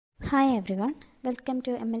Hi everyone, welcome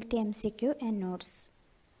to MLT MCQ and Notes.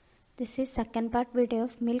 This is second part video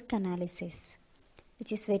of milk analysis,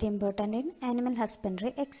 which is very important in animal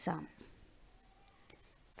husbandry exam.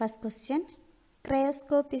 First question,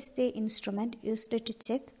 cryoscope is the instrument used to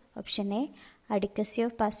check option A, adequacy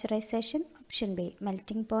of pasteurization, option B,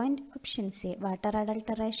 melting point, option C, water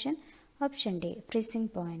adulteration, option D, freezing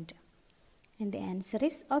point. And the answer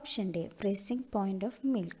is option D, freezing point of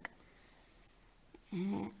milk.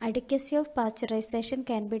 Adequacy of pasteurization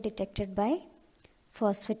can be detected by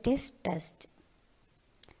phosphatase test.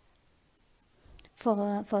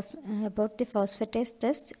 About the phosphatase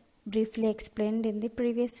test, briefly explained in the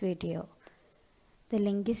previous video. The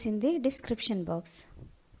link is in the description box.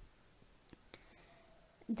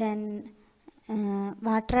 Then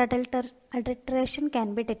water adulteration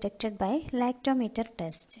can be detected by lactometer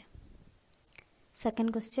test.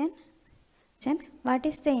 Second question. What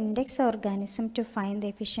is the index organism to find the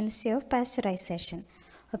efficiency of pasteurization?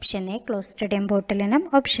 Option A, Clostridium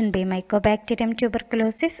botulinum. Option B, Mycobacterium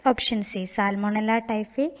tuberculosis. Option C, Salmonella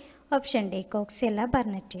typhi. Option D, Coxiella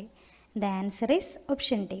burnetii. The answer is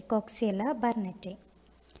option D, Coxiella burnetii.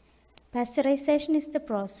 Pasteurization is the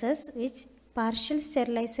process which partial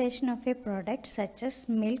sterilization of a product such as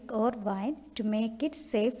milk or wine to make it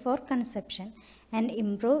safe for consumption and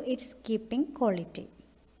improve its keeping quality.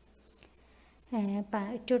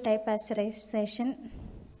 Two type pasteurization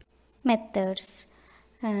methods.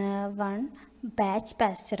 One, batch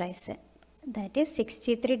pasteurization, that is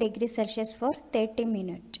 63 degrees Celsius for 30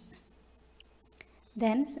 minutes.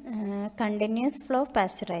 Then continuous flow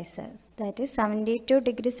pasteurizers, that is 72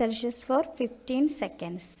 degrees Celsius for 15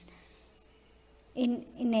 seconds in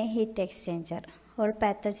a heat exchanger. All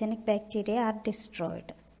pathogenic bacteria are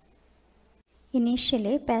destroyed.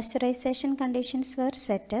 Initially, pasteurization conditions were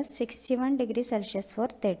set as 61 degrees Celsius for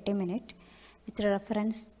 30 minutes with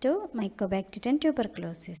reference to Mycobacterium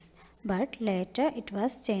tuberculosis, but later it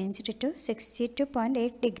was changed to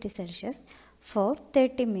 62.8 degrees Celsius for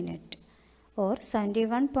 30 minutes or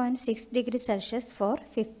 71.6 degrees Celsius for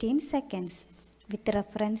 15 seconds with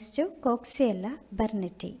reference to Coxiella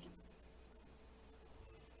burnetii.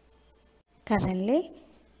 Currently,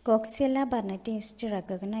 Coxiella burnetii is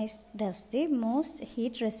recognized as the most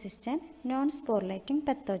heat-resistant non-sporulating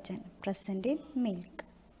pathogen present in milk.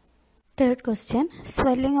 Third question,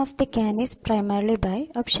 swelling of the can is primarily by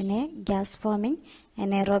option A, gas-forming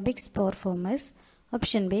anaerobic spore formers,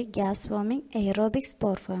 option B, gas-forming aerobic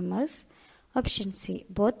spore formers, option C,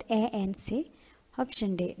 both A and C,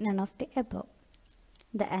 option D, none of the above.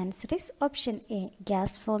 The answer is option A,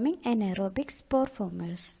 gas-forming anaerobic spore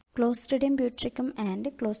formers. Clostridium botulinum and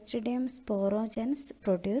Clostridium sporogens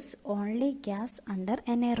produce only gas under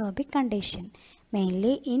anaerobic condition,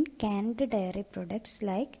 mainly in canned dairy products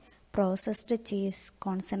like processed cheese,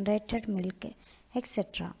 concentrated milk,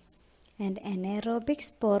 etc. And anaerobic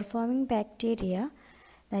spore-forming bacteria,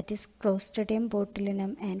 that is Clostridium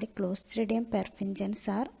botulinum and Clostridium perfringens,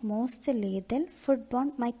 are most lethal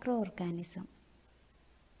foodborne microorganisms.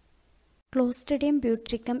 Clostridium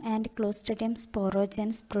botulinum and Clostridium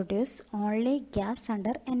sporogens produce only gas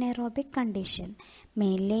under anaerobic condition,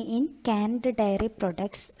 mainly in canned dairy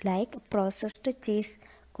products like processed cheese,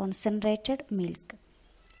 concentrated milk.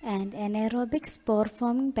 And anaerobic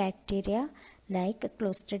spore-forming bacteria like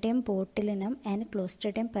Clostridium botulinum and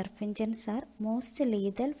Clostridium perfringens are most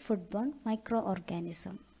lethal foodborne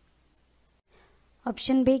microorganisms.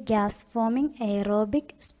 Option B, gas-forming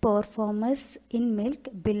aerobic spore formers in milk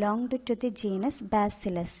belonged to the genus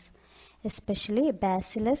Bacillus, especially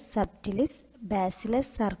Bacillus subtilis,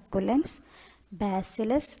 Bacillus circulans,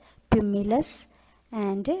 Bacillus pumilus,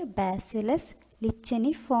 and Bacillus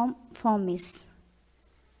licheniformis.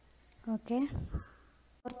 Okay.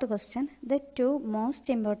 Fourth question, the two most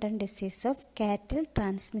important diseases of cattle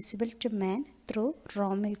transmissible to man through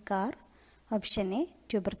raw milk are option A,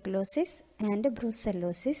 tuberculosis and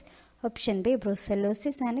brucellosis, option B,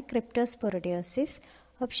 brucellosis and cryptosporidiosis,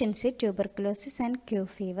 option C, tuberculosis and Q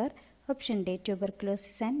fever, option D,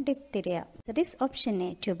 tuberculosis and diphtheria. That is option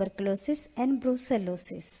A, tuberculosis and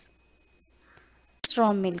brucellosis.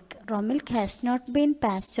 Raw milk. Raw milk has not been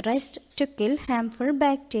pasteurized to kill harmful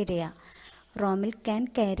bacteria. Raw milk can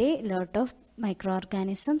carry a lot of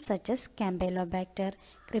microorganisms such as Campylobacter,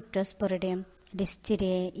 Cryptosporidium,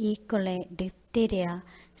 Listeria, E. coli, diphtheria,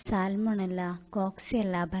 Salmonella,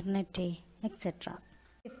 Coxiella burnetii, etc.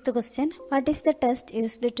 Fifth question, what is the test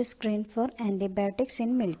used to screen for antibiotics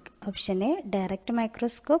in milk? Option A, direct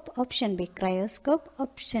microscope, option B, cryoscope,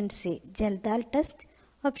 option C, Geldal test,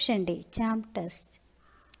 option D, CHAMP test.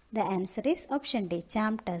 The answer is option D,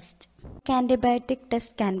 charm test. Antibiotic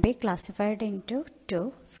test can be classified into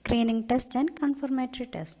two, screening test and confirmatory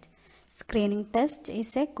test. Screening test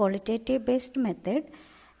is a qualitative based method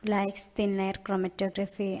like thin layer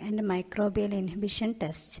chromatography and microbial inhibition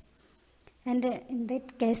test. And in the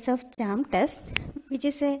case of charm test, which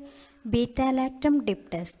is a beta-lactam dip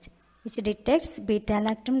test, which detects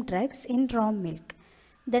beta-lactam drugs in raw milk.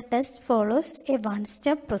 The test follows a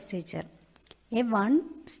one-step procedure.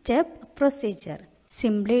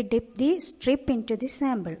 Simply dip the strip into the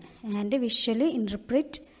sample and visually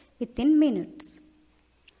interpret within minutes.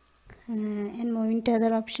 And moving to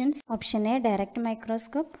other options. Option A, direct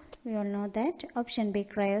microscope. We all know that. Option B,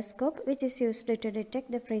 cryoscope, which is used to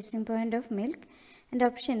detect the freezing point of milk. And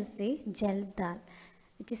option C, gel dal,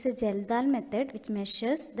 which is a gel dal method which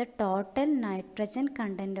measures the total nitrogen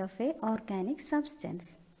content of a organic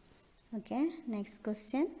substance. Okay, next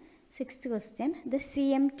question. Sixth question. The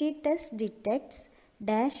CMT test detects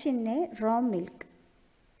dash in a raw milk.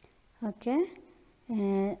 Okay.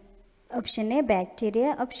 Option A,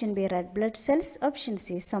 bacteria. Option B, red blood cells. Option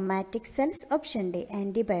C, somatic cells. Option D,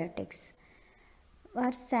 antibiotics.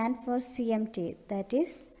 What stands for CMT? That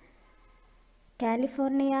is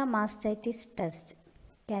California mastitis test.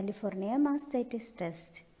 California mastitis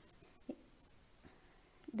test.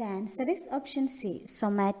 The answer is option C,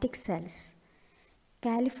 somatic cells.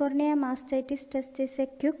 California mastitis test is a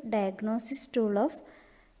quick diagnosis tool of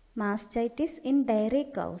mastitis in dairy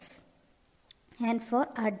cows and for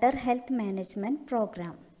udder health management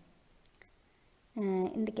program.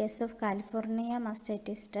 In the case of California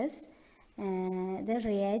mastitis test, the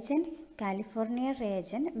reagent, California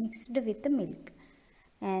reagent mixed with the milk,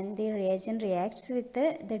 and the reagent reacts with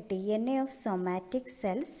the DNA of somatic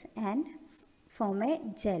cells and form a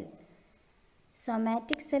gel.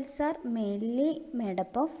 Somatic cells are mainly made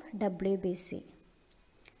up of WBC.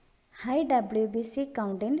 High WBC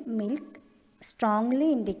count in milk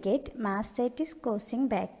strongly indicate mastitis causing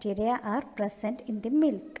bacteria are present in the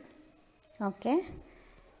milk. Okay.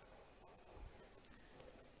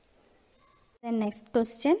 The next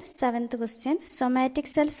question, seventh question. Somatic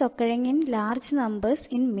cells occurring in large numbers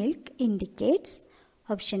in milk indicates.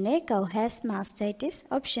 Option A, cow has mastitis.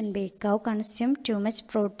 Option B, cow consumes too much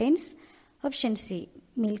proteins. Option C,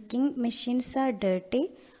 milking machines are dirty.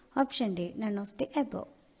 Option D, none of the above.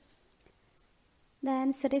 The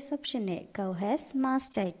answer is option A, cow has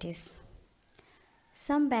mastitis.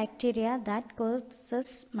 Some bacteria that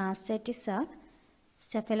causes mastitis are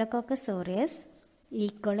Staphylococcus aureus, E.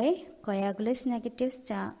 coli, coagulase negative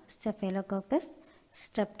Staphylococcus,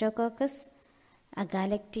 Streptococcus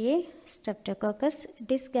agalactiae, Streptococcus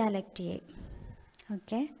dysgalactiae.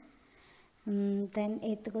 Okay. Then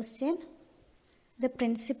eighth question. The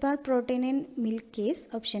principal protein in milk is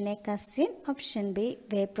option A, casein, option B,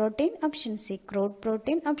 whey protein, option C, crude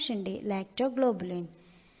protein, option D, lactoglobulin.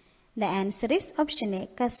 The answer is option A,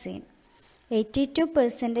 casein.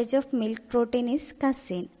 82% of milk protein is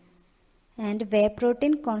casein, and whey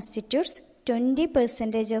protein constitutes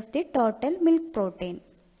 20% of the total milk protein.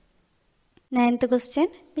 Ninth question.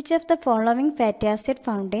 Which of the following fatty acid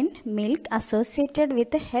found in milk associated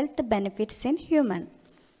with the health benefits in human?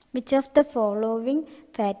 Which of the following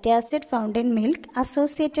fatty acid found in milk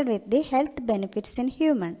associated with the health benefits in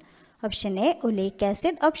human? Option A, oleic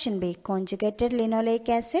acid. Option B, conjugated linoleic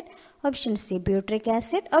acid. Option C, butyric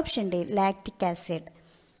acid. Option D, lactic acid.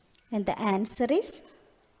 And the answer is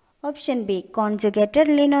option B, conjugated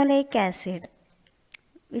linoleic acid,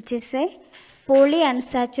 which is a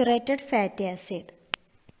polyunsaturated fatty acid.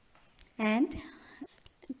 And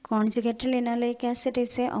conjugated linoleic acid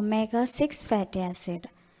is a omega-6 fatty acid.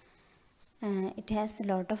 It has a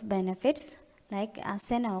lot of benefits, like as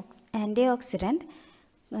an antioxidant.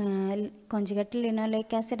 Conjugated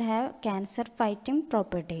linoleic acid have cancer fighting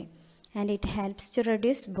property, and it helps to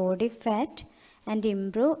reduce body fat and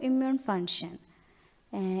improve immune function.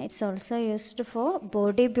 It's also used for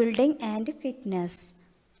bodybuilding and fitness.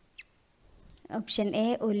 Option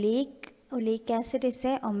A, oleic acid is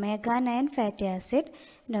a omega-9 fatty acid,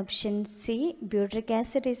 and option C, butyric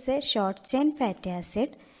acid is a short chain fatty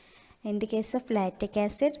acid. In the case of lactic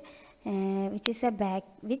acid,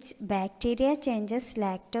 which bacteria changes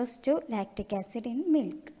lactose to lactic acid in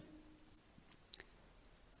milk.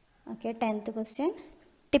 Okay, 10th question.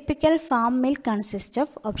 Typical farm milk consists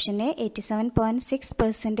of option A,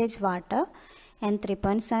 87.6% water and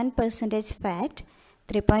 3.7% fat,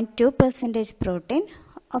 3.2% protein,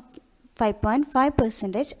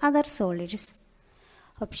 5.5% other solids.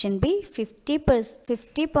 Option B,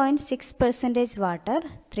 50.6% water,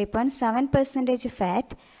 3.7%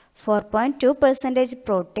 fat, 4.2%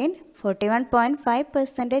 protein,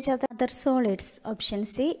 41.5% other solids. Option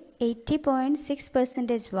C,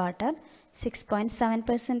 80.6% water,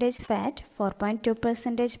 6.7% fat,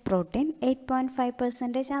 4.2% protein,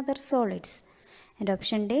 8.5% other solids. And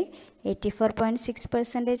option D,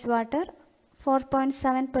 84.6% water,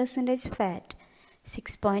 4.7% fat,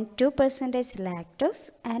 6.2%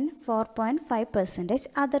 lactose, and 4.5%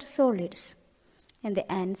 other solids. And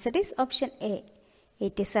the answer is option A,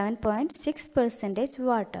 87.6%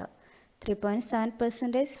 water,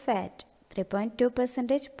 3.7% fat,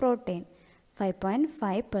 3.2% protein,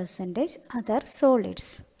 5.5% other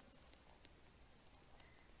solids.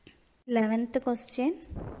 11th question.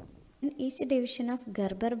 In each division of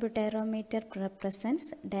Gerber butyrometer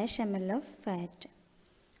represents dash ml of fat.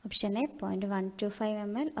 Option A, 0.125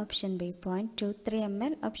 ml, option B, 0.23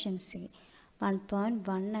 ml, option C,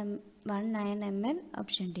 1.19 ml,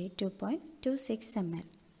 option D, 2.26 ml.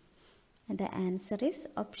 And the answer is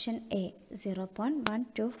option A,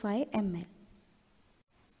 0.125 ml.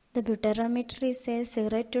 The butyrometer is a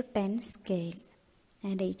 0 to 10 scale,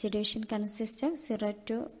 and each division consists of 0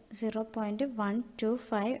 to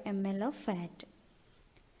 0.125 ml of fat.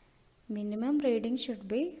 Minimum reading should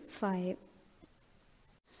be 5.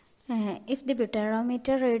 If the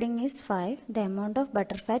butyrometer reading is 5, the amount of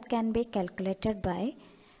butterfat can be calculated by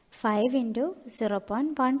 5 into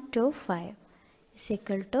 0.125 is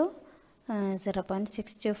equal to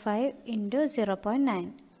 0.625 into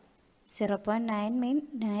 0.9. 0.9 means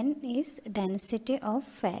 9 is density of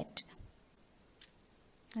fat.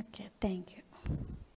 Okay, thank you.